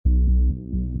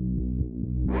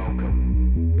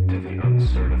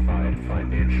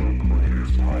Financial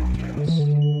Planners Podcast.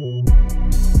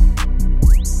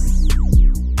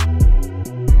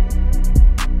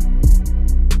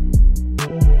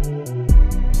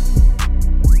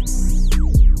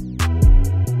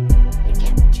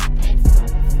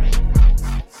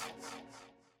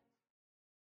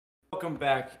 Welcome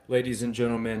back, ladies and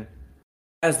gentlemen.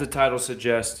 As the title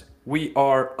suggests, we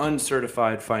are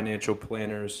uncertified financial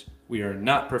planners. We are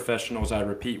not professionals. I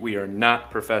repeat, we are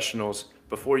not professionals.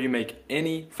 Before you make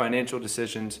any financial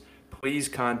decisions, please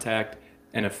contact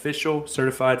an official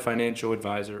certified financial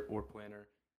advisor or planner.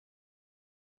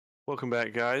 Welcome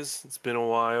back, guys. It's been a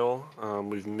while.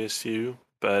 We've missed you,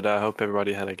 but I hope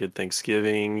everybody had a good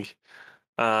Thanksgiving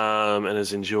and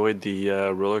has enjoyed the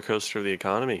roller coaster of the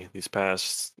economy these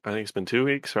past, I think it's been 2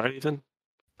 weeks, right, Ethan?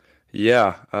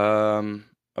 Yeah,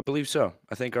 I believe so.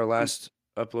 I think our last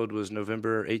upload was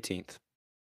November 18th.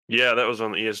 Yeah, that was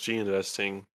on ESG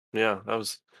investing. Yeah,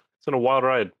 it's been a wild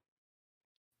ride.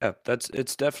 Yeah,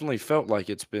 it's definitely felt like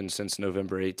it's been since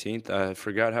November 18th. I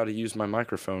forgot how to use my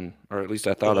microphone, or at least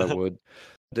I thought I would.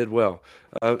 Did well.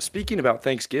 Speaking about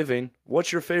Thanksgiving,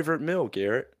 what's your favorite meal,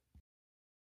 Garrett?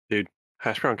 Dude,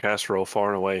 hash brown casserole far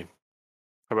and away.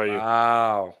 How about you?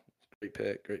 Wow.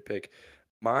 Great pick.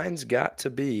 Mine's got to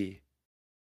be,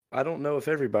 I don't know if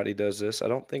everybody does this. I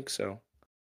don't think so.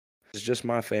 It's just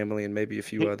my family and maybe a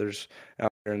few others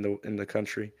out there in the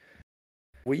country.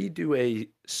 We do a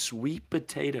sweet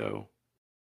potato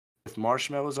with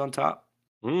marshmallows on top.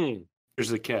 Mm. Here's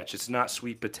the catch. It's not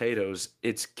sweet potatoes.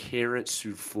 It's carrot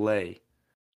souffle.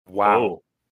 Wow. Oh,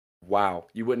 Wow.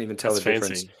 You wouldn't even tell that's the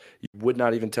difference. fancy. You would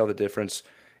not even tell the difference.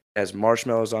 It has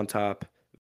marshmallows on top.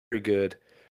 Very good.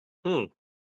 Hmm.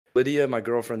 Lydia, my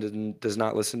girlfriend, does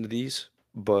not listen to these,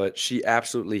 but she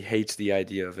absolutely hates the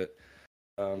idea of it.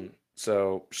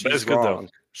 So But it's she's good, though. wrong.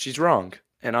 She's wrong,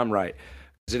 and I'm right.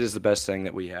 'Cause it is the best thing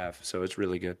that we have, so it's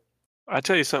really good. I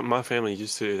tell you something my family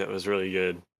used to do that was really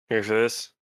good. Here for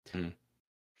this? Hmm.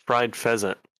 Fried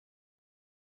pheasant.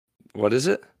 What is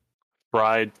it?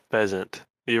 Fried pheasant.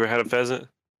 You ever had a pheasant?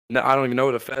 No, I don't even know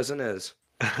what a pheasant is.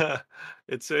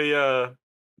 It's a,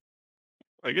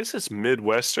 I guess it's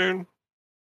Midwestern,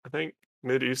 I think,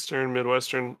 Mideastern,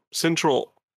 Midwestern,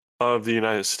 central of the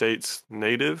United States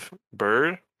native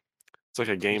bird. It's like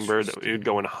a game bird that you'd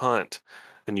go and hunt,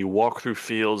 and you walk through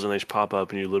fields and they just pop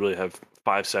up, and you literally have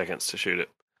 5 seconds to shoot it.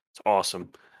 It's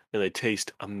awesome, and they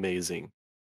taste amazing.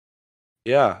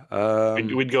 Yeah.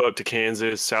 We'd go up to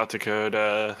Kansas, South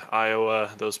Dakota,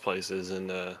 Iowa, those places,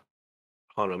 and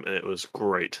hunt them, and it was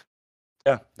great.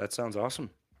 Yeah, that sounds awesome.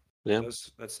 Yeah.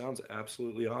 That sounds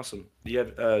absolutely awesome.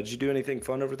 Did you do anything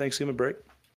fun over Thanksgiving break?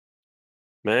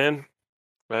 Man,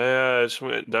 I just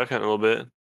went duck hunting a little bit,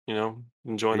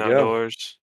 enjoying the There you go.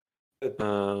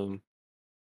 outdoors.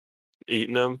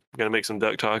 Eating them. Gonna make some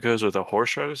duck tacos with a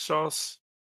horseradish sauce.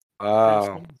 Wow.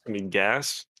 It's gonna be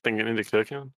gas. Been getting into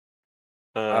cooking.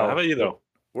 How Wow. about you though?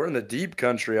 We're in the deep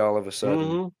country all of a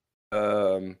sudden.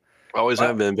 Mm-hmm. Always wow.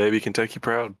 have been, baby. Kentucky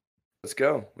proud. Let's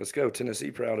go.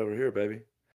 Tennessee proud over here, baby.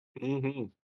 Mm-hmm.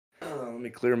 Let me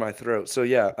clear my throat. So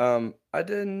yeah, I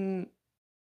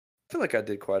feel like I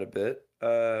did quite a bit,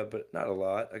 but not a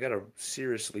lot. I got a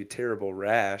seriously terrible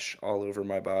rash all over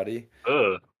my body.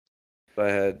 Ugh. I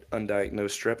had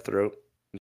undiagnosed strep throat.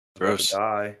 I was about to Gross.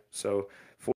 die. So,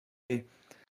 fortunately,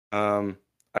 I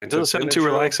It doesn't took sound too Benadryl.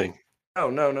 relaxing. No,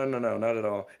 not at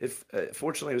all.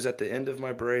 Fortunately, it was at the end of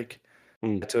my break.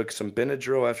 I took some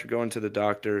Benadryl after going to the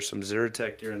doctor, some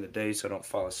Zyrtec during the day so I don't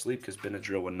fall asleep because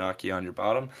Benadryl will knock you on your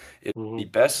bottom. It's the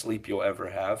best sleep you'll ever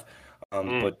have,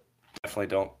 but definitely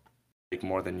don't take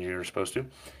more than you're supposed to.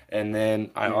 And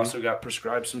then I also got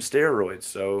prescribed some steroids.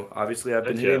 So obviously I've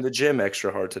been hitting the gym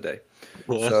extra hard today,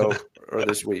 or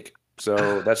this week.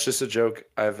 So that's just a joke.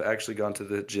 I've actually gone to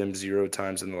the gym 0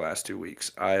 times in the last 2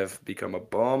 weeks. I have become a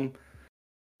bum.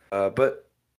 But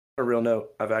on a real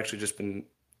note, I've actually just been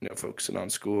focusing on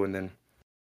school and then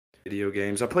video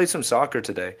games. I played some soccer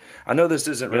today. I know this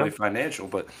isn't really financial,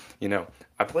 but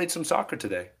I played some soccer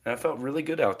today and I felt really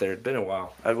good out there. It'd been a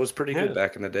while. I was pretty good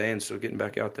back in the day, and so getting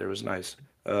back out there was nice.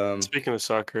 Speaking of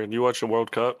soccer, do you watch the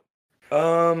World Cup?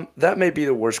 That may be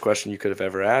the worst question you could have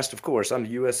ever asked. Of course, I'm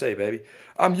USA, baby.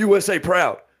 I'm USA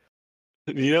proud.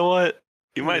 You know what?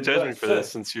 You might judge me for this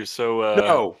since you're so.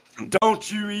 No,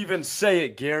 don't you even say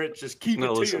it, Garrett. Just keep it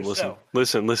to yourself.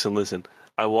 Listen.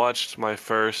 I watched my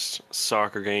first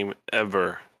soccer game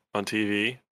ever on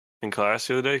TV in class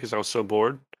the other day because I was so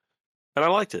bored, and I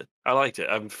liked it.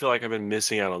 I feel like I've been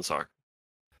missing out on soccer.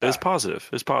 It's positive.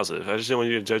 I just didn't want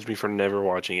you to judge me for never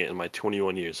watching it in my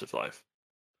 21 years of life.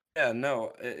 Yeah,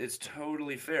 no, it's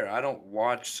totally fair. I don't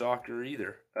watch soccer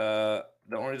either.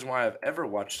 the only reason why I've ever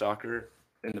watched soccer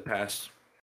in the past,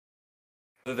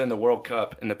 other than the World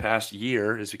Cup in the past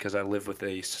year, is because I live with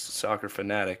a soccer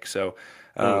fanatic. So,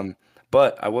 Mm.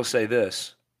 but I will say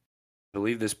this: I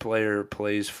believe this player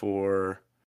plays for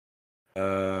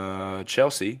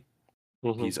Chelsea.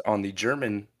 Mm-hmm. He's on the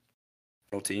German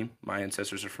team. My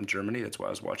ancestors are from Germany. That's why I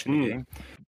was watching the game.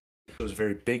 It was a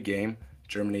very big game.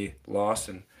 Germany lost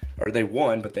or they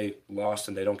won, but they lost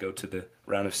and they don't go to the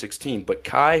round of 16. But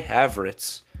Kai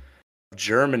Havertz,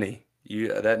 Germany.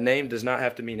 That name does not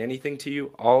have to mean anything to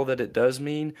you. All that it does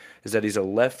mean is that he's a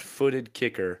left-footed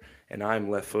kicker, and I'm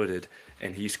left-footed,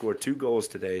 and he scored 2 goals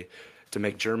today to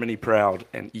make Germany proud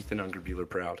and Ethan Ungerbuehler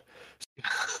proud.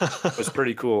 It was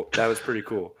pretty cool. That was pretty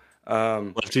cool.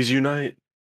 Lefties unite.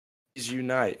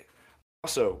 Unite.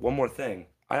 Also, one more thing.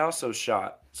 I also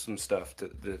shot some stuff to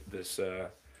this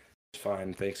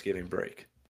fine Thanksgiving break.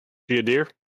 See a deer?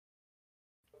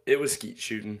 It was skeet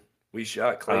shooting. We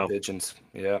shot clay pigeons.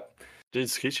 Yeah. Dude,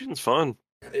 skeet shooting's fun.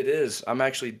 It is. I'm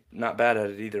actually not bad at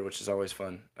it either, which is always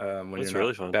fun when That's you're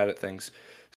really not fun. bad at things.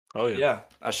 Oh, yeah. Yeah.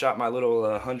 I shot my little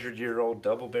 100-year-old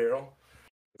double barrel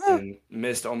and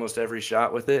missed almost every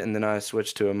shot with it, and then I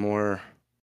switched to a more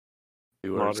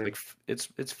Modern. It's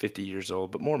 50 years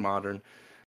old, but more modern,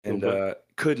 and Okay.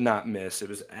 could not miss. It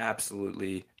was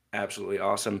absolutely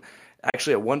awesome.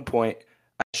 Actually, at one point,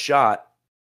 I shot,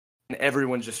 and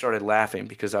everyone just started laughing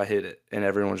because I hit it, and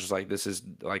everyone was just like, "This is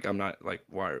like I'm not like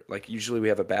why?" Like usually we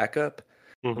have a backup.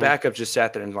 The backup just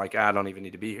sat there and like I don't even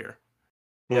need to be here.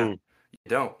 Yeah, you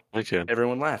don't. Okay.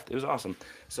 Everyone laughed. It was awesome.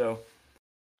 So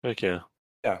Heck yeah.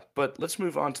 yeah, but let's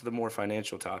move on to the more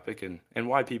financial topic and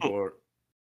why people are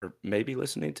maybe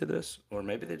listening to this, or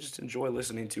maybe they just enjoy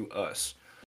listening to us.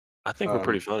 I think we're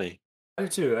pretty funny. I do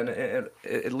too, and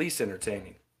at least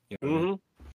entertaining. You know what I mean?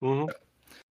 Mm-hmm.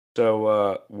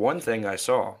 So one thing I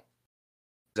saw is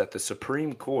that the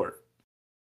Supreme Court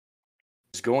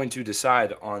is going to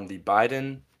decide on the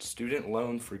Biden student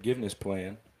loan forgiveness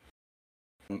plan,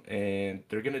 and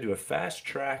they're going to do a fast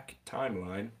track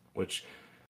timeline, which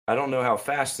I don't know how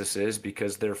fast this is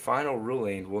because their final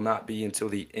ruling will not be until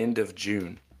the end of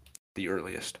June, the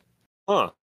earliest.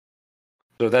 Huh.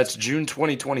 So that's June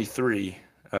 2023.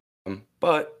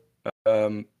 But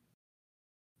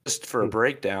just for a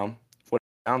breakdown, what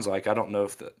it sounds like, I don't know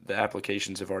if the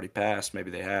applications have already passed.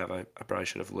 Maybe they have. I probably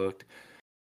should have looked.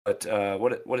 But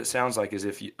what it sounds like is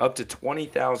if you up to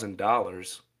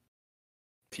 $20,000,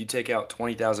 if you take out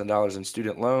 $20,000 in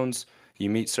student loans, you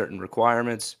meet certain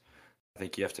requirements. I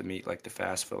think you have to meet like the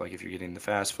FAFSA, like if you're getting the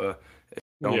FAFSA.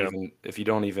 If you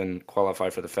don't even qualify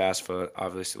for the FAFSA,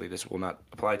 obviously this will not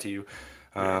apply to you.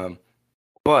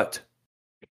 But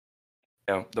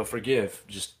they'll forgive,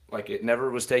 just like it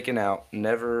never was taken out. You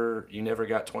never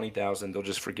got 20,000. They'll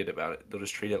just forget about it. They'll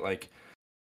just treat it like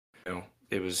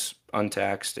it was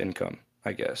untaxed income.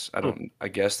 I guess I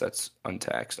guess that's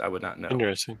untaxed. I would not know.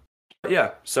 Interesting. But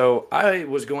yeah, so I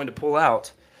was going to pull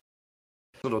out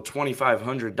a little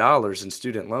 $2,500 in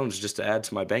student loans just to add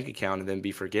to my bank account and then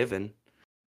be forgiven.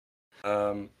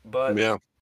 But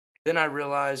then I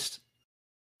realized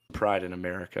pride in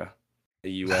America,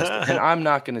 the U.S., and I'm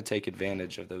not going to take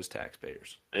advantage of those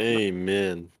taxpayers.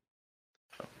 Amen.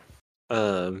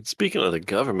 Speaking of the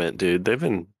government, dude, they've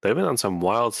been on some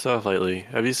wild stuff lately.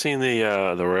 Have you seen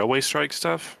the railway strike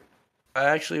stuff? I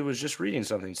actually was just reading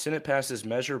something. Senate passes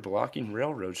measure blocking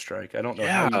railroad strike. I don't know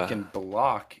how you can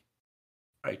block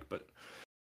strike, but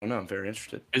I don't know. I'm very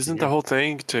interested. Isn't the whole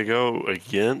thing to go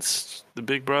against the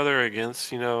Big Brother,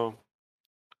 against the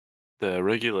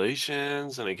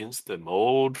regulations and against the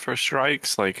mold for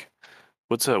strikes? Like,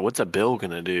 what's a bill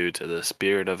gonna do to the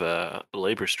spirit of a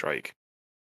labor strike?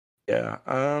 Yeah.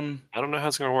 I don't know how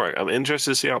it's gonna work. I'm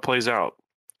interested to see how it plays out.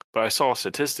 But I saw a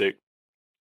statistic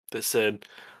that said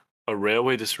a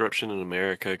railway disruption in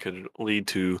America could lead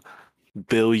to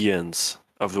billions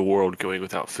of the world going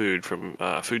without food from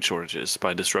food shortages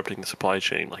by disrupting the supply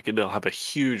chain. Like it'll have a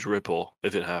huge ripple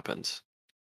if it happens.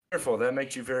 Wonderful. That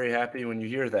makes you very happy when you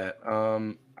hear that.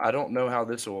 I don't know how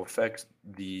this will affect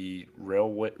the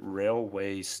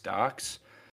railway stocks,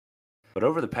 but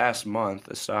over the past month,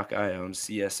 a stock I own,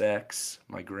 CSX,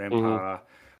 my grandpa,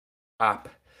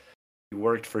 he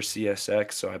worked for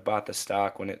CSX, so I bought the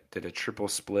stock when it did a triple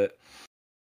split.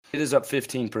 It is up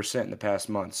 15% in the past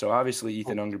month. So obviously,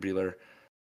 Ethan Ungerbuehler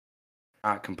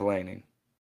not complaining.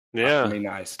 Yeah.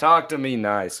 Talk to me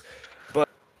nice. But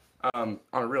on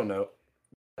a real note,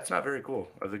 that's not very cool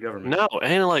of the government. No,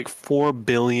 and like $4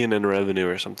 billion in revenue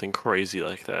or something crazy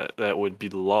like that would be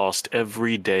lost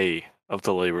every day of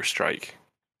the labor strike.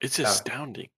 It's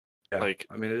astounding. Yeah. Like,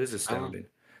 I mean, it is astounding.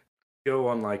 go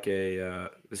on like a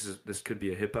this could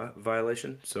be a HIPAA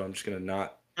violation, so I'm just gonna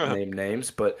not Go ahead. name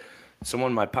names, but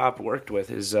someone my pop worked with,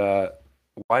 his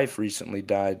wife recently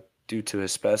died due to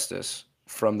asbestos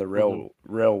from the Hmm.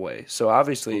 railway. So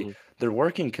obviously Hmm. their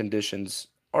working conditions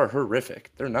are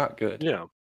horrific. They're not good. Yeah.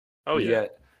 Oh But yeah.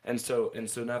 yet, and so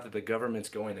now that the government's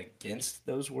going against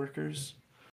those workers,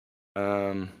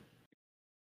 um,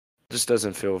 just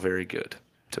doesn't feel very good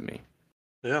to me.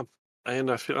 Yeah.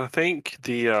 And I think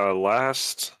the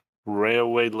last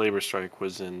railway labor strike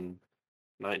was in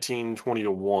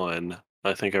 1921.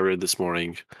 I think I read this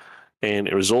morning, and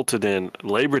it resulted in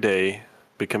Labor Day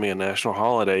becoming a national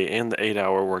holiday and the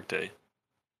 8-hour workday.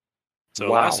 So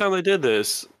last Wow. time they did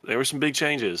this, there were some big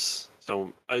changes.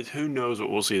 So who knows what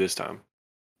we'll see this time?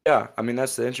 Yeah, I mean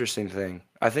that's the interesting thing.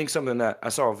 I think something that I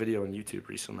saw a video on YouTube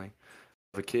recently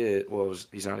of a kid. Well,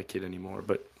 he's not a kid anymore,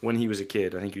 but when he was a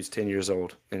kid, I think he was 10 years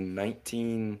old in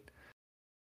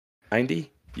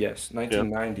 1990. Yes, Yeah.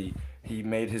 1990. He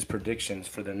made his predictions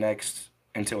for the next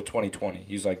until 2020.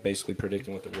 He's like basically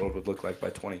predicting what the world would look like by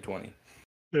 2020,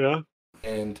 Yeah.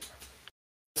 and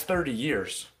it's 30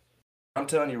 years. I'm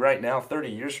telling you right now, 30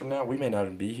 years from now, we may not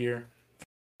even be here.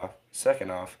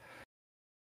 Second off,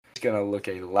 it's gonna look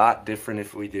a lot different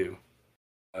if we do.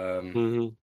 Um, Hmm.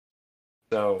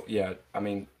 So yeah, I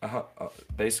mean,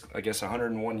 basically, I guess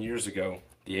 101 years ago,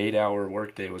 the 8-hour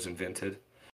workday was invented,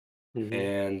 Hmm.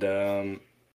 and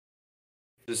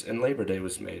and Labor Day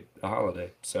was made a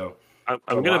holiday. So a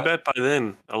I'm gonna lot, bet by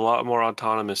then a lot more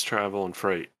autonomous travel and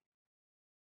freight.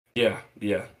 yeah,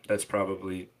 that's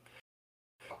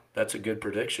a good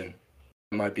prediction.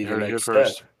 It might be You the heard it here next step.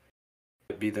 first.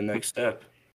 It'd be the next step.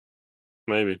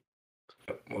 Maybe.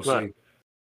 We'll But see.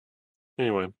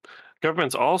 anyway,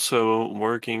 government's also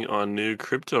working on new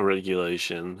crypto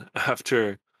regulation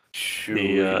after the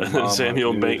Chewy mama,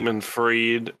 Samuel dude.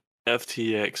 Bankman-Fried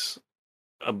FTX.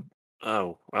 Uh,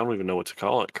 oh, I don't even know what to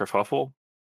call it. Kerfuffle.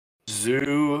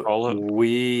 Zoo Call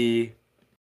we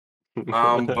it.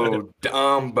 Mambo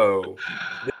Dumbo.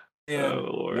 Oh And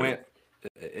Lord. went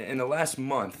in the last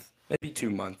month, maybe 2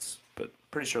 months, but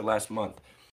pretty sure last month.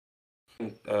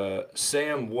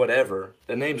 Sam whatever.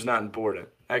 The name's not important.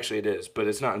 Actually, it is, but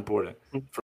it's not important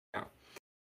for now.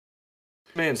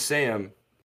 Man, Sam,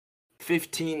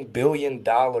 $15 billion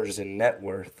in net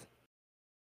worth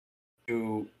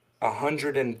to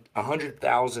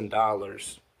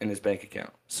 $100,000 in his bank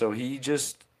account. So he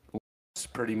just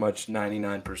lost pretty much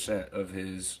 99% of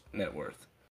his net worth.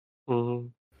 Hmm.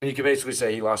 You could basically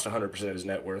say he lost 100% of his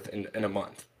net worth in a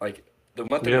month. Like the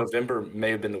month of Yeah. November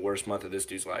may have been the worst month of this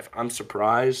dude's life. I'm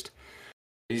surprised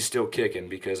he's still kicking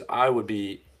because I would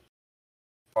be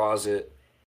closet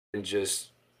and just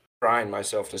crying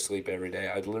myself to sleep every day.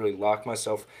 I'd literally lock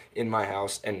myself in my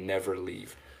house and never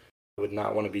leave. I would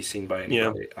not want to be seen by Yeah.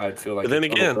 anybody. I'd feel But like a then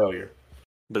total again, failure.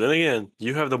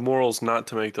 you have the morals not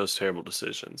to make those terrible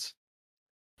decisions.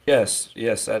 Yes,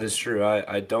 that is true.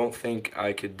 I don't think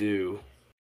I could do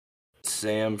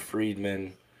Sam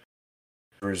Friedman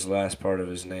for his last part of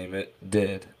his name. It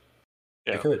did.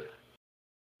 I Yeah. could.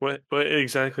 What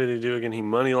exactly did he do again? He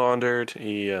money laundered,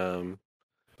 he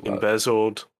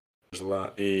embezzled, There's a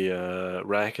lot. he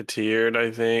racketeered,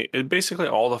 I think. Basically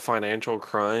all the financial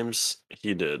crimes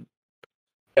he did.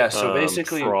 Yeah, so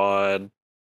basically, Fraud.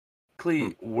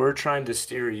 we're trying to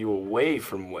steer you away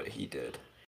from what he did.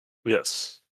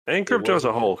 Yes. And It crypto as a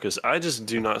wasn't whole, him. because I just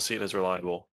do not see it as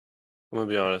reliable. I'm gonna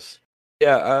be honest.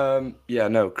 Yeah,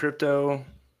 no, crypto,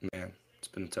 man, it's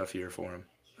been a tough year for him.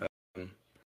 Um,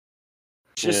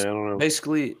 it's Yeah, I just don't know.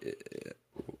 basically,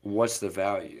 what's the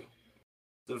value?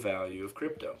 The value of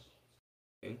crypto.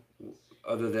 Okay?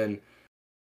 Other than,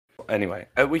 anyway,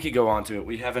 we could go on to it.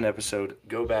 We have an episode.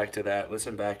 Go back to that.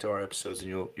 Listen back to our episodes, and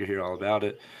you'll hear all about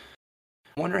it.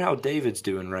 I wonder how David's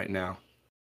doing right now.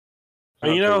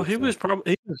 And, How David's he doing.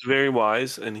 he was very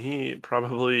wise, and he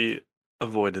probably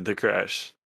avoided the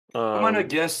crash. I'm gonna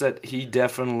guess that he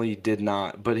definitely did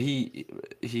not, but he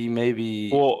maybe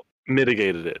Well,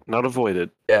 mitigated it, not avoided.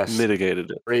 yes.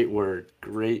 Mitigated it. Great word.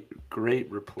 Great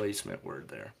replacement word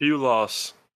there. Few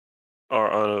loss are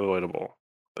unavoidable,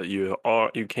 but you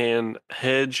can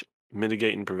hedge,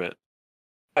 mitigate, and prevent.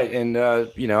 Right, and I'm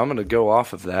going to go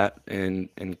off of that and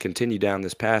continue down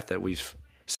this path that we've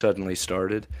suddenly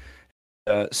started.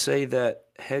 Say that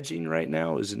hedging right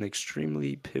now is an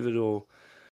extremely pivotal.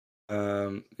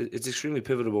 It's extremely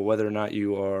pivotal whether or not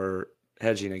you are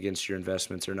hedging against your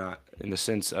investments or not, in the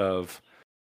sense of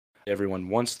everyone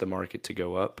wants the market to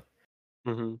go up.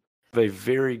 Mm-hmm. I have a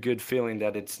very good feeling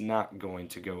that it's not going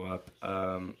to go up.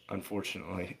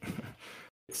 Unfortunately,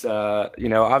 it's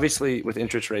obviously with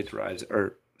interest rates rise,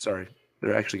 or sorry,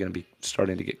 they're actually going to be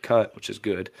starting to get cut, which is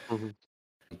good. Mm-hmm.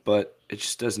 But it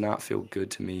just does not feel good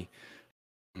to me.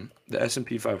 The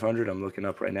S&P 500 I'm looking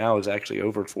up right now is actually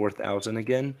over 4,000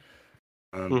 again.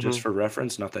 Just for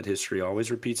reference, not that history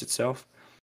always repeats itself.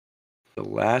 The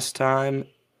last time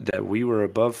that we were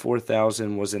above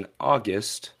 4,000 was in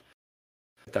August.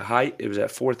 At the height, it was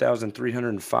at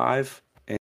 4,305.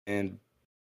 And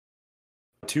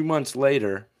 2 months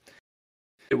later,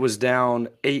 it was down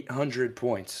 800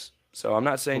 points. So I'm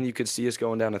not saying you could see us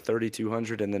going down to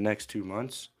 3,200 in the next 2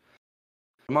 months.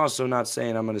 I'm also not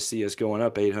saying I'm going to see us going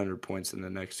up 800 points in the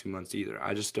next 2 months either.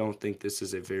 I just don't think this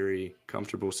is a very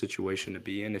comfortable situation to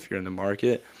be in if you're in the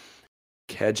market.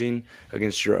 Hedging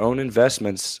against your own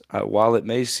investments, while it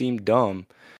may seem dumb,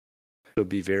 it'll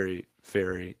be very,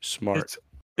 very smart.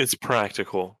 It's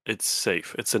practical. It's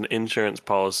safe. It's an insurance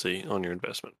policy on your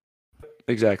investment.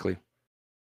 Exactly.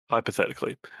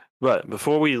 Hypothetically. But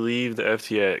before we leave the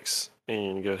FTX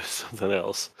and go to something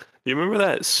else, you remember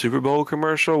that Super Bowl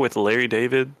commercial with Larry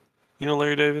David? You know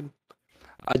Larry David?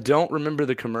 I don't remember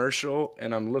the commercial,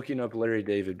 and I'm looking up Larry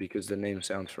David because the name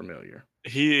sounds familiar.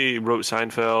 He wrote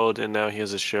Seinfeld, and now he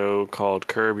has a show called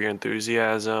Curb Your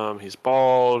Enthusiasm. He's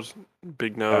bald,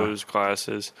 big nose,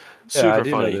 glasses. Super I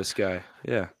do funny. know this guy.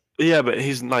 Yeah. Yeah, but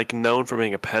he's like known for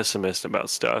being a pessimist about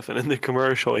stuff. And in the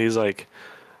commercial, he's like,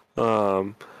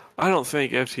 I don't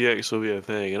think FTX will be a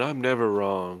thing, and I'm never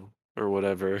wrong, or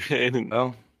whatever. And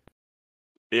Well,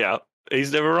 yeah,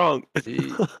 he's never wrong.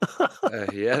 he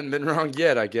hadn't been wrong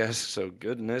yet, I guess. So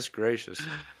goodness gracious.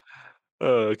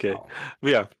 Oh, okay. Wow.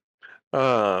 But yeah.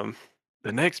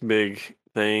 The next big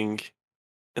thing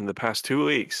in the past 2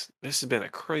 weeks, this has been a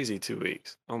crazy 2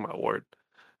 weeks. Oh my word.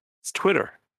 It's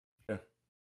Twitter. Yeah.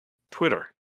 Twitter.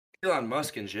 Elon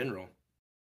Musk in general.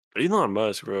 Elon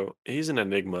Musk, bro, he's an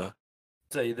enigma. I'll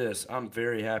tell you this, I'm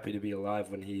very happy to be alive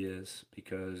when he is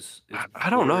because I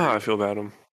don't know how I feel about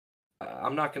him.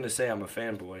 I'm not going to say I'm a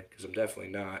fanboy because I'm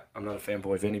definitely not. I'm not a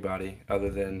fanboy of anybody other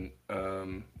than,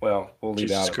 well, we'll leave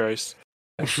Jesus out. Christ.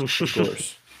 Of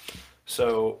course.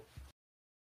 So,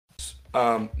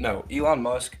 no, Elon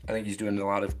Musk, I think he's doing a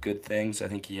lot of good things. I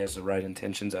think he has the right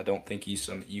intentions. I don't think he's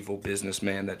some evil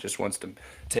businessman that just wants to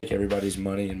take everybody's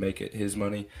money and make it his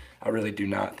money. I really do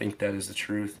not think that is the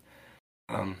truth.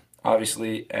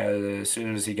 Obviously, as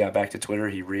soon as he got back to Twitter,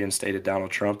 he reinstated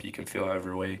Donald Trump. You can feel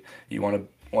however way you want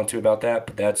to about that,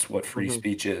 but that's what free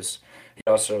speech is. He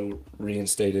also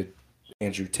reinstated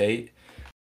Andrew Tate,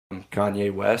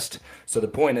 Kanye West. So the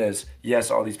point is, yes,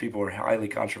 all these people are highly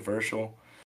controversial.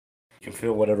 You can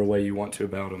feel whatever way you want to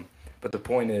about him. But the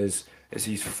point is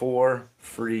he's for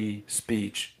free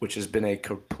speech, which has been a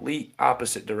complete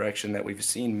opposite direction that we've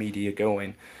seen media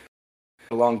going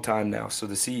a long time now. So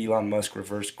to see Elon Musk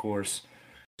reverse course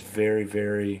is very,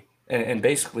 very, and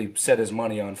basically set his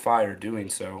money on fire doing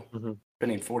so,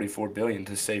 spending $44 billion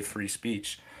to save free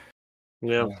speech.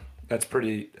 Yeah. That's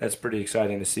pretty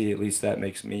exciting to see. At least that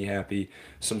makes me happy.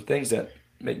 Some things that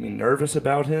make me nervous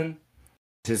about him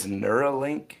is his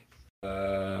Neuralink.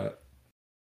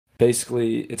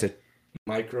 Basically, it's a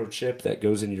microchip that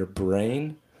goes in your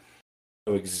brain.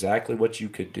 So exactly what you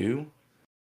could do.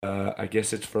 I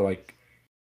guess it's for like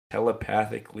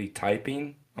telepathically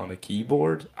typing on a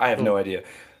keyboard. I have no idea.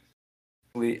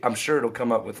 I'm sure it'll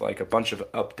come up with like a bunch of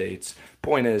updates.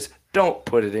 Point is, don't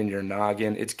put it in your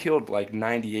noggin. It's killed like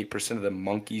 98% of the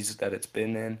monkeys that it's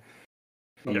been in.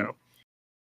 Yeah.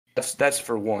 That's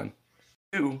for one.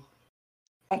 Two,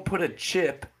 don't put a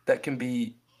chip that can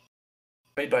be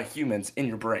made by humans in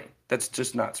your brain. That's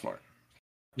just not smart.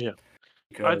 Yeah.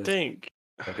 Because, I think.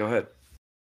 Go ahead.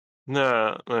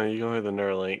 No, you go ahead with the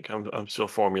Neuralink. I'm still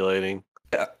formulating.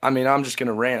 I mean, I'm just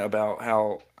gonna rant about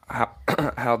how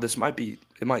this might be.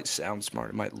 It might sound smart.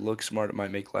 It might look smart. It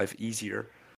might make life easier.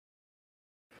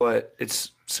 But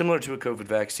it's similar to a COVID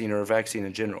vaccine or a vaccine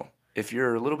in general. If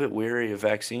you're a little bit wary of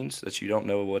vaccines, that you don't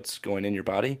know what's going in your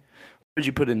body, why would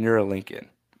you put a Neuralink in?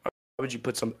 Why would you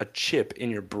put a chip in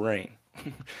your brain?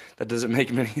 That doesn't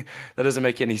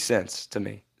make any sense to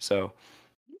me. So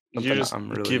you're just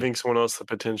giving someone else the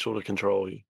potential to control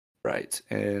you. Right.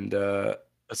 And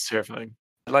that's terrifying.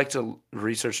 I'd like to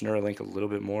research Neuralink a little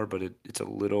bit more, but it's a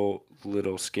little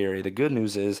scary. The good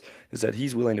news is that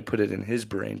he's willing to put it in his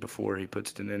brain before he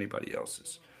puts it in anybody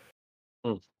else's.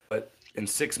 But in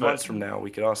 6 months from now,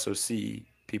 we could also see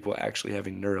people actually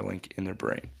having Neuralink in their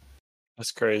brain.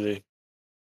 That's crazy.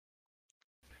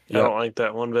 Yep. I don't like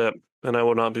that one bit, and I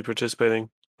will not be participating.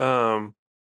 Yeah,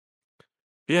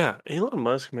 Elon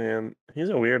Musk, man, he's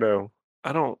a weirdo.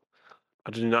 I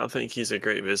do not think he's a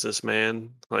great businessman,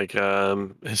 like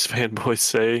his fanboys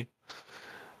say.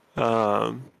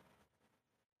 I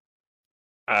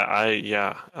I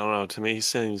don't know. To me, he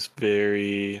seems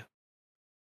very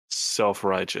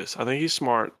self-righteous. I think he's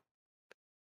smart.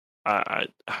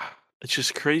 It's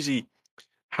just crazy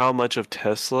how much of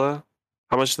Tesla,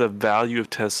 how much the value of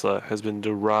Tesla has been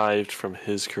derived from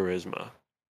his charisma.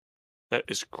 That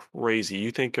is crazy.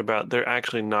 You think about they're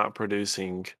actually not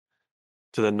producing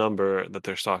to the number that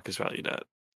their stock is valued at.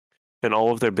 And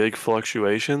all of their big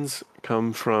fluctuations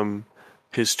come from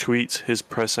his tweets, his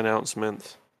press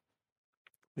announcements,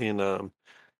 and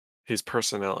his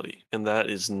personality. And that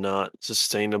is not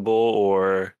sustainable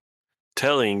or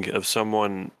telling of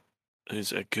someone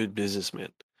who's a good businessman.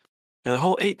 And the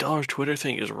whole $8 Twitter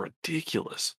thing is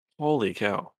ridiculous. Holy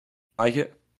cow. Like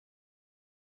it?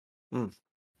 Mm.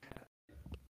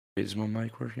 Is my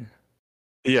mic working?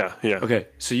 Yeah. Okay,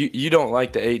 so you don't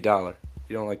like the $8.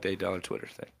 You don't like the $8 Twitter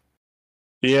thing.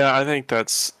 Yeah, I think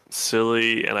that's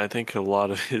silly, and I think a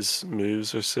lot of his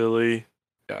moves are silly.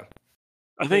 Yeah.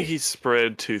 I think he's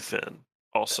spread too thin,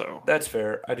 also. That's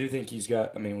fair. I do think he's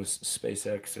got, with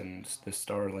SpaceX and the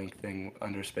Starlink thing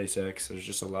under SpaceX, there's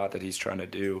just a lot that he's trying to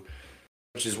do,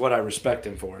 which is what I respect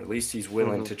him for. At least he's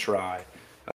willing to try.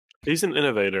 He's an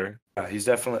innovator. Yeah, he's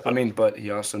definitely, but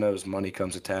he also knows money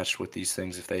comes attached with these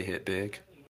things if they hit big.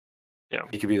 Yeah.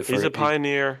 He could be the first. He's a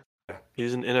pioneer. Yeah.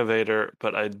 He's an innovator,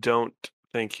 but I don't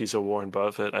think he's a Warren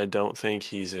Buffett. I don't think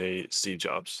he's a Steve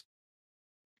Jobs.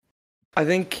 I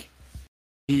think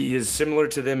he is similar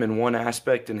to them in one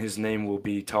aspect, and his name will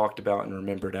be talked about and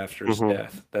remembered after his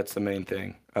death. That's the main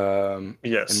thing.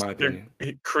 Yes, in my opinion.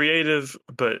 Creative,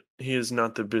 but he is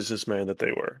not the businessman that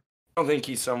they were. I don't think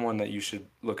he's someone that you should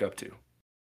look up to.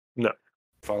 No.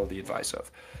 Follow the advice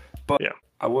of. But yeah.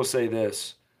 I will say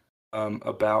this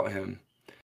about him.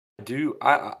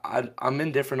 I'm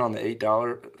indifferent on the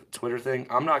 $8 Twitter thing.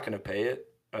 I'm not going to pay it.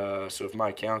 So if my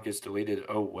account gets deleted,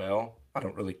 oh well. I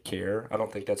don't really care. I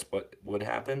don't think that's what would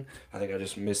happen. I think I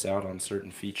just miss out on certain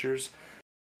features.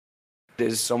 It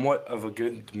is somewhat of a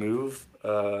good move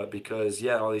because,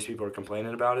 all these people are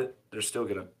complaining about it. They're still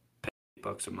going to pay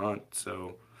 $8 a month.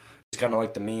 So it's kind of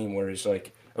like the meme where it's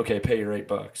like, okay, pay your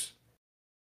 $8.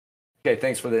 Okay,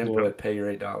 thanks for the input. Yeah. Pay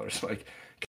your $8. Like,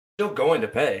 still going to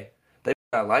pay. They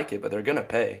might not like it, but they're going to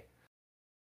pay.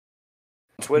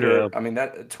 Twitter,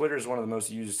 Twitter is one of the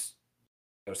most used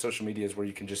social medias where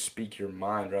you can just speak your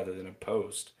mind rather than a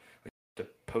post. Like, to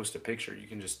post a picture, you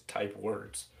can just type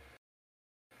words.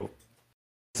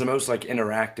 It's the most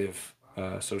interactive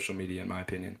social media in my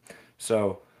opinion.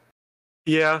 So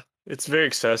yeah, it's very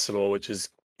accessible, which is,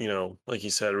 like you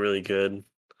said, really good.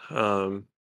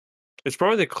 It's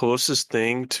probably the closest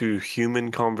thing to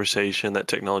human conversation that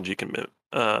technology can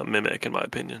mimic, in my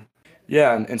opinion.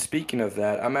 Yeah, and speaking of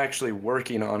that, I'm actually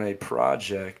working on a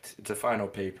project. It's a final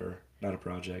paper, not a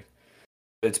project.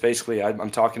 It's basically, I'm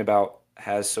talking about,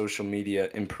 has social media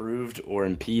improved or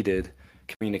impeded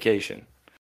communication?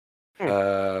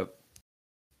 I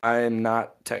am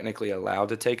not technically allowed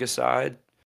to take a side.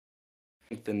 I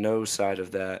think the no side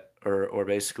of that, or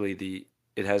basically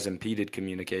it has impeded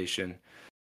communication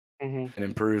and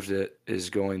improved it, is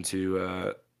going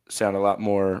to sound a lot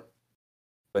more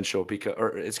influential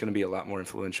it's going to be a lot more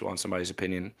influential on somebody's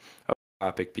opinion of the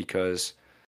topic because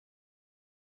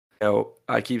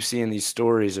I keep seeing these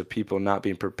stories of people not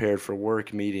being prepared for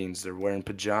work meetings. They're wearing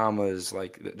pajamas,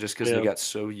 just because they got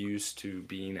so used to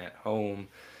being at home,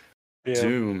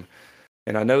 Zoom.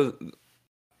 And I know,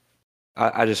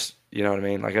 I just, you know what I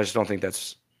mean? I just don't think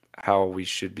that's how we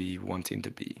should be wanting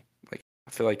to be.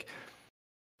 I feel like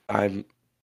I'm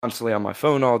constantly on my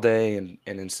phone all day, and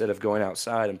instead of going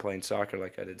outside and playing soccer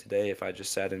like I did today, if I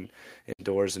just sat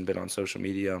indoors and been on social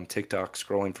media, on TikTok,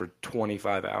 scrolling for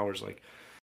 25 hours,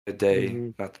 a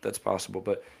day, not that that's possible,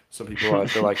 but some people I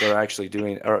feel like are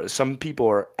actually or some people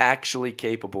are actually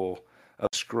capable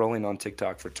of scrolling on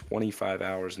TikTok for 25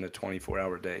 hours in a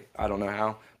 24-hour day. I don't know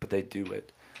how, but they do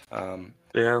it.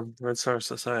 That's our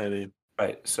society.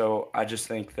 Right. So I just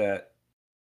think that,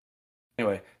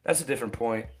 anyway, that's a different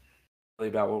point really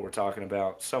about what we're talking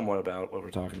about, somewhat about what we're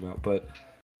talking about, but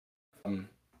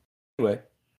anyway.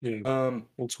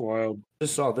 It's wild.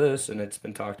 Just saw this, and it's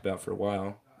been talked about for a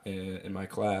while in my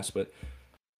class, but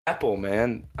Apple,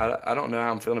 man, I don't know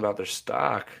how I'm feeling about their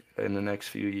stock in the next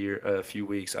few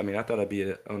weeks. I thought I'd be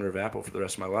an owner of Apple for the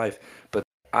rest of my life, but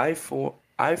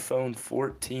iPhone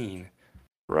 14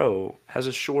 Pro has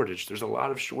a shortage. There's a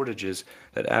lot of shortages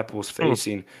that Apple's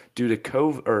facing due to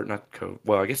COVID, or not COVID.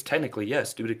 Well, I guess technically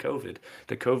yes, due to COVID,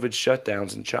 the COVID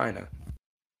shutdowns in China.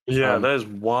 Yeah, that is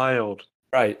wild.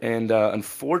 Right, and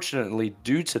unfortunately,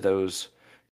 due to those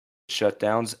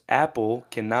shutdowns, Apple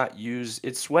cannot use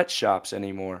its sweatshops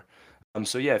anymore.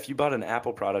 So yeah, if you bought an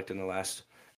Apple product in the last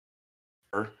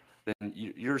then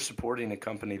you're supporting a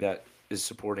company that is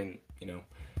supporting,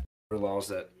 laws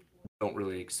that don't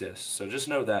really exist. So just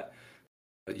know that,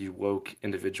 you woke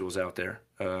individuals out there.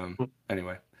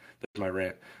 Anyway, that's my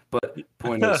rant. But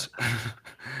point is,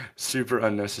 super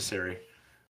unnecessary.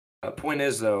 Point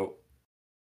is, though,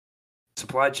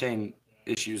 supply chain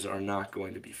issues are not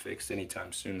going to be fixed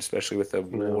anytime soon, especially with the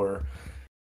No. war,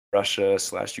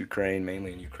 Russia/Ukraine,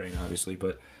 mainly in Ukraine, obviously.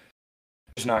 But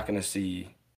just not going to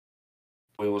see.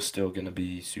 Oil is still going to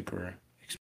be super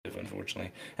expensive,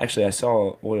 unfortunately. Actually, I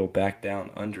saw oil back down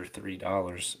under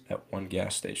 $3 at one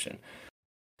gas station.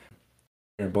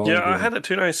 Here in Bowling Yeah, I Green. had a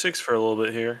 296 for a little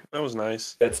bit here. That was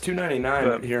nice. It's $2.99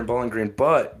 But- here in Bowling Green.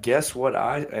 But guess what?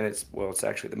 It's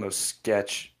actually the most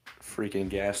sketch freaking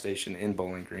gas station in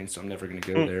Bowling Green, so I'm never going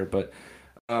to go there. But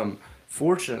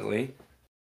fortunately,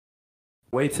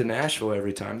 way to Nashville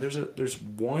every time. There's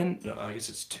one. No, I guess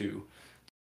it's two.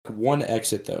 One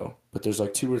exit though, but there's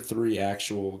like 2 or 3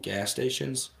 actual gas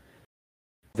stations.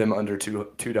 Them under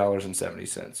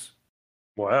 $2.70.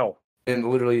 Wow. And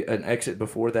literally an exit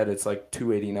before that it's like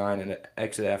 $2.89, and an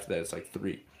exit after that it's like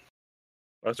 $3.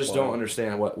 That's Just wild. don't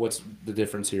understand what's the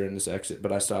difference here in this exit,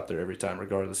 but I stop there every time,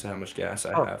 regardless of how much gas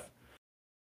I Oh. have.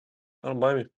 I don't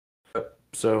blame you.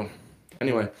 So,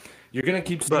 anyway, you're gonna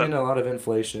keep seeing a lot of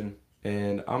inflation,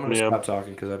 and I'm gonna Yeah. stop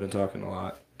talking because I've been talking a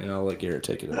lot, and I'll let Garrett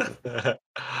take it over.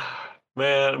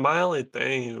 Man, my only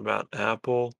thing about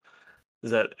Apple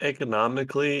is that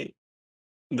economically,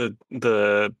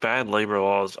 the bad labor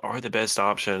laws are the best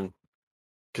option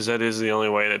because that is the only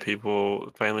way that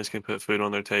families can put food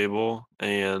on their table,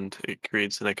 and it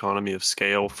creates an economy of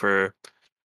scale for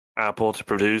Apple to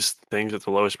produce things at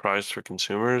the lowest price for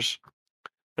consumers.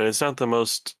 And it's not the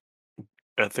most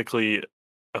ethically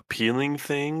appealing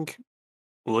thing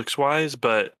looks wise,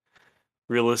 but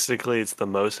realistically, it's the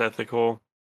most ethical.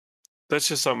 That's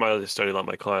just something I study a lot in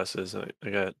my classes. I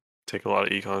got take a lot of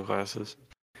econ classes.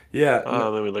 Yeah,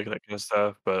 Then we look at that kind of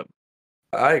stuff. But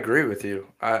I agree with you.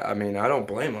 I mean, I don't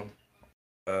blame them.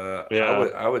 yeah,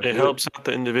 I would it do helps out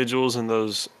the individuals in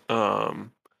those.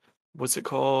 What's it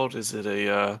called? Is it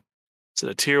a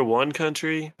tier 1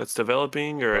 country that's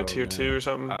developing, or a tier 2 or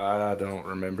something? I don't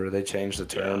remember. They changed the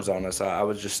terms on us. I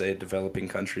would just say developing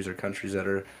countries or countries that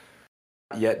are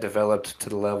yet developed to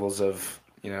the levels of,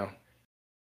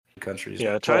 countries.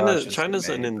 Yeah, Well, I shouldn't say China's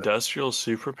an many, but- industrial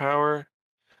superpower,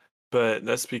 but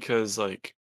that's because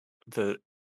like the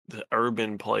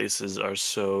urban places are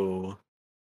so.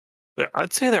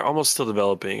 I'd say they're almost still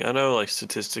developing. I know, like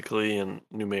statistically and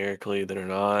numerically, they're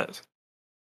not.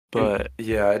 But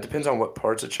yeah, it depends on what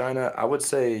parts of China. I would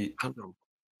say I don't know.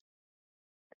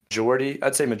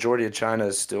 I'd say majority of China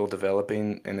is still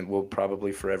developing, and it will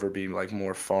probably forever be like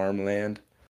more farmland.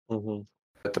 Mhm.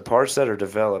 But the parts that are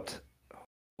developed,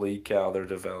 holy cow, they're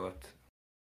developed.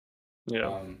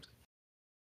 Yeah.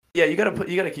 Yeah, you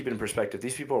gotta keep it in perspective.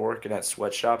 These people are working at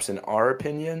sweatshops, in our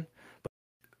opinion. But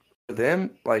for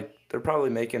them, like they're probably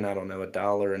making, I don't know,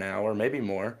 $1 an hour, maybe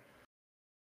more.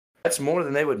 That's more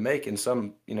than they would make in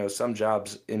some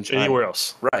jobs in China. Anywhere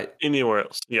else. Right. Anywhere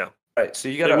else. Yeah. Right. So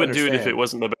you They gotta would do it if understand. it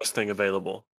wasn't the best thing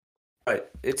available. Right.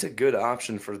 It's a good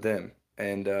option for them,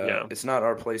 and Yeah. it's not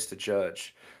our place to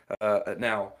judge.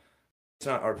 Now, it's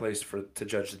not our place to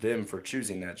judge them for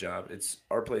choosing that job. It's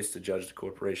our place to judge the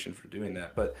corporation for doing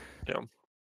that. But Yeah. I'm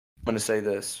going to say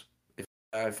this: if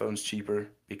the iPhone's cheaper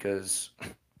because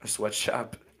a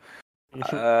sweatshop, I'm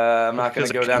not going Because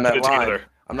to they go down can put that it line. together.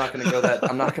 I'm not going to go that.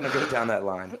 I'm not going to go down that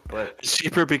line. But It's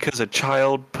cheaper because a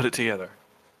child put it together.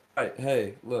 right,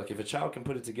 hey, look, if a child can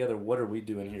put it together, what are we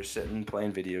doing here sitting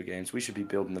playing video games? We should be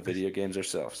building the video games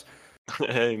ourselves.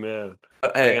 Hey, man.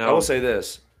 Hey, Hang I will on. say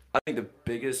this. I think the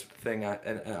biggest thing,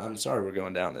 and I'm sorry we're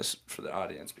going down this for the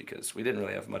audience because we didn't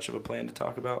really have much of a plan to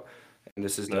talk about. And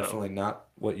this is No. definitely not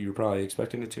what you were probably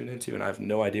expecting to tune into. And I have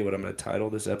no idea what I'm going to title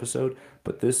this episode,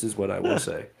 but this is what I will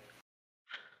say.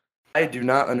 I do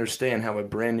not understand how a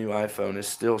brand new iPhone is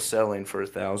still selling for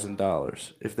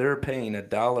 $1,000. If they're paying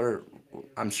 $1,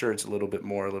 I'm sure it's a little bit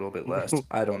more, a little bit less.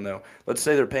 I don't know. Let's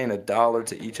say they're paying $1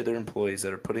 to each of their employees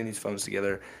that are putting these phones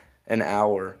together an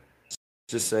hour.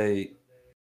 Just say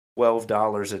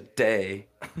 $12 a day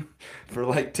for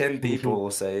like 10 people. We'll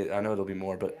say. I know it'll be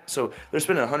more, but so they're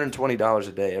spending $120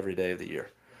 a day every day of the year.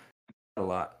 A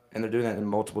lot, and they're doing that in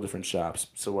multiple different shops.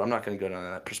 So I'm not going to go down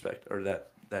that perspective or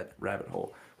that rabbit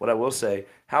hole. What I will say,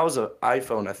 how is an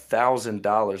iPhone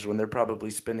 $1,000 when they're probably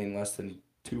spending less than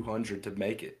 $200 to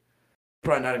make it?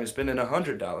 Probably not even spending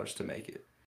 $100 to make it.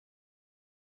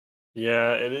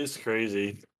 Yeah, it is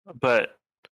crazy. But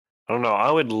I don't know. I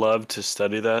would love to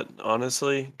study that,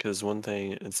 honestly, because one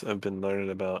thing I've been learning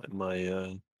about in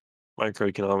my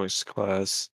microeconomics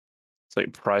class. It's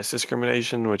like price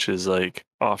discrimination, which is like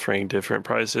offering different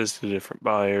prices to different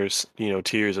buyers,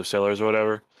 tiers of sellers or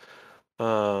whatever.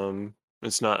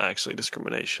 It's not actually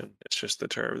discrimination. It's just the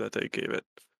term that they gave it.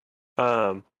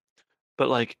 Um, but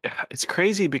like it's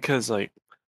crazy because like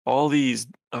all these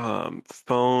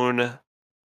phone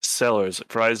sellers,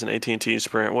 Verizon, AT&T,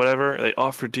 Sprint, whatever, they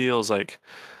offer deals like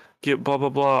get blah blah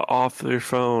blah off their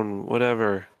phone,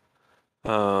 whatever.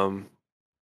 Um,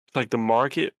 like the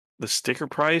market, the sticker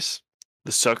price,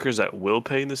 the suckers that will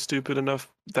pay the stupid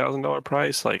enough $1,000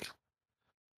 price, like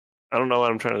I don't know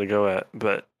what I'm trying to go at,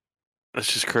 but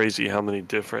it's just crazy how many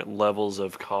different levels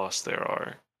of cost there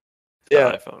are. The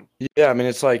Yeah. iPhone. Yeah, I mean,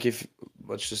 it's like if,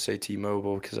 let's just say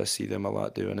T-Mobile, because I see them a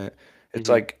lot doing it. It's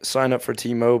Mhm. like sign up for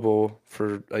T-Mobile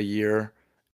for a year.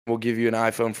 We'll give you an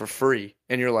iPhone for free.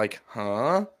 And you're like,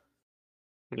 huh?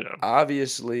 Yeah.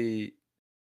 Obviously,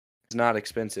 it's not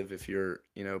expensive if you're,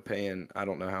 paying, I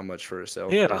don't know how much for a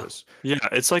cell Yeah. service. Yeah.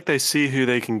 It's like they see who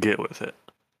they can get with it.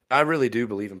 I really do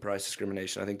believe in price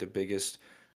discrimination. I think the biggest,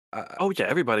 Oh yeah,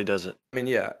 everybody does it. I mean,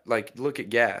 yeah, like look at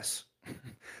gas.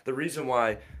 The reason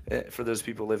why, for those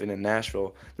people living in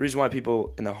Nashville, the reason why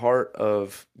people in the heart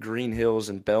of Green Hills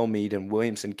and Belmead and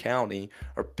Williamson County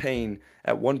are paying,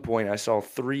 at one point I saw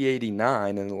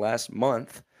 $3.89 in the last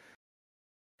month,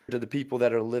 to the people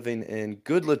that are living in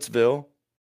Goodlettsville,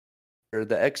 or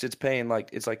the exit's paying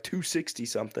it's like $2.60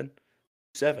 something,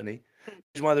 $2.70. The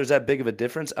reason why there's that big of a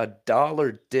difference, a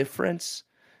dollar difference,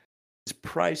 is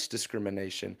price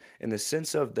discrimination in the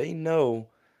sense of they know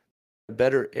a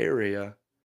better area,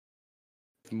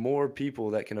 more people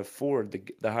that can afford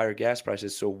the higher gas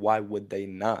prices, so why would they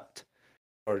not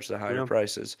charge the higher Yeah.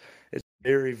 prices? It's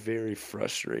very, very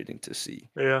frustrating to see.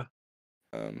 Yeah.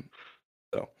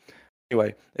 So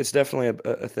anyway, it's definitely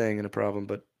a thing and a problem,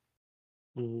 but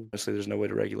Mhm. honestly, there's no way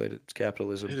to regulate it. It's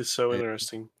capitalism. It is so And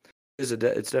interesting. it's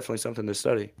definitely something to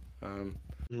study. Mhm.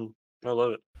 I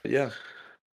love it. But yeah,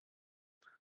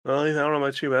 Well, I don't know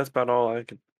about you, but that's about all I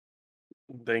could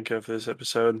think of this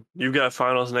episode. You've got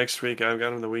finals next week. I've got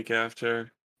them the week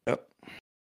after. yep.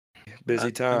 Busy I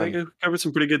think time. we covered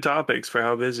some pretty good topics for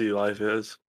how busy life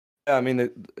is. Yeah, I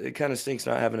mean, it kind of stinks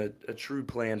not having a true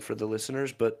plan for the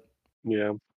listeners, but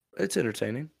Yeah. it's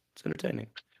entertaining. It's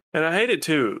entertaining. And I hate it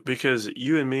too because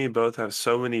you and me both have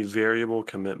so many variable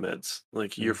commitments.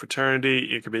 Like your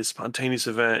fraternity, it could be a spontaneous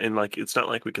event, and like it's not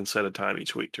like we can set a time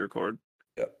each week to record.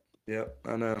 Yep,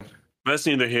 I know. But that's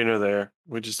neither here nor there.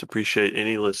 We just appreciate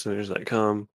any listeners that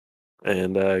come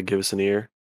and give us an ear.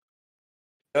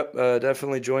 Yep,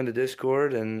 definitely join the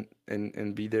Discord and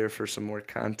be there for some more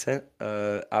content.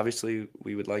 Obviously,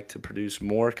 we would like to produce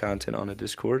more content on the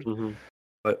Discord,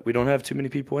 but we don't have too many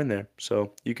people in there.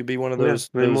 So you could be one of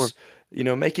those,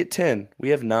 make it 10. We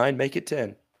have 9, make it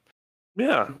 10.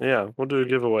 Yeah, we'll do a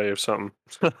giveaway or something.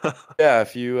 Yeah,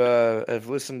 if you have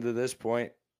listened to this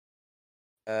point,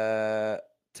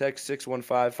 text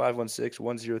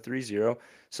 615-516-1030,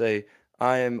 say,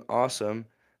 I am awesome,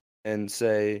 and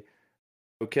say,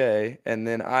 okay, and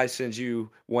then I send you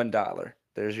 $1.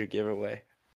 There's your giveaway.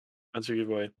 That's your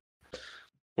giveaway.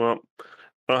 Well,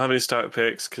 I don't have any stock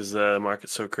picks because the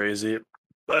market's so crazy.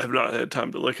 I have not had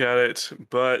time to look at it,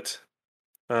 but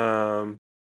I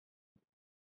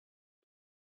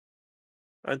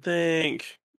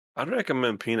think I'd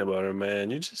recommend peanut butter,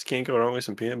 man. You just can't go wrong with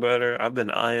some peanut butter. I've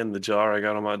been eyeing the jar I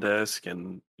got on my desk,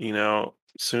 and as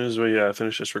soon as we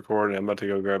finish this recording, I'm about to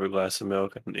go grab a glass of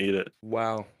milk and eat it.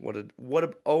 Wow,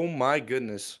 oh my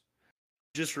goodness.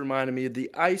 Just reminded me of the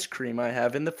ice cream I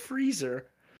have in the freezer.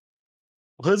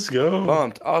 Let's go.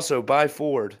 Pumped. Also, buy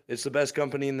Ford. It's the best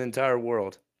company in the entire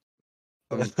world.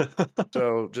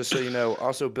 So just so you know,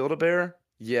 also Build-A-Bear,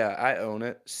 yeah, I own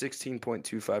it.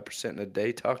 16.25% in a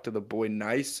day. Talk to the boy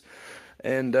nice.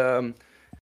 And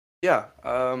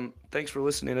thanks for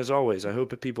listening as always. I hope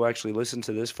that people actually listen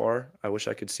to this far. I wish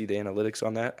I could see the analytics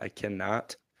on that. I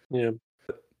cannot. Yeah.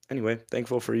 But anyway,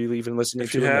 thankful for you even listening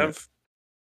If to you a minute. have,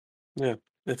 yeah.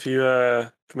 If you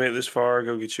made it this far,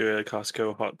 go get you a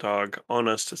Costco hot dog on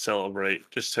us to celebrate.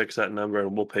 Just text that number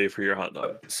and we'll pay for your hot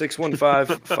dog.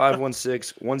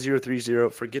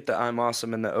 615-516-1030. Forget the I'm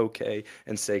awesome and the okay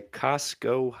and say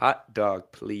Costco hot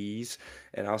dog, please.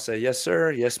 And I'll say yes,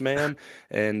 sir, yes, ma'am,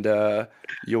 and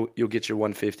you'll get your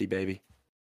 150, baby.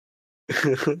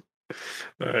 All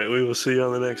right, we will see you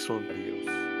on the next one. Adios.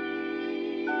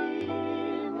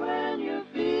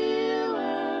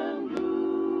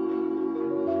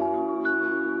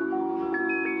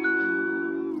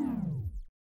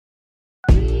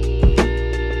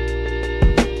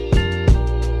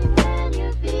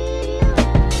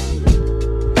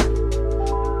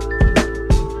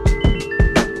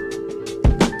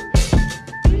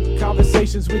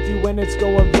 it's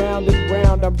going round and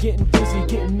round. I'm getting dizzy,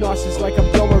 getting nauseous, like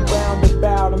I'm going round and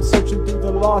about. I'm searching through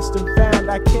the lost and found.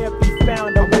 I can't be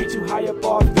found, I'm way too high up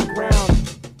off the ground.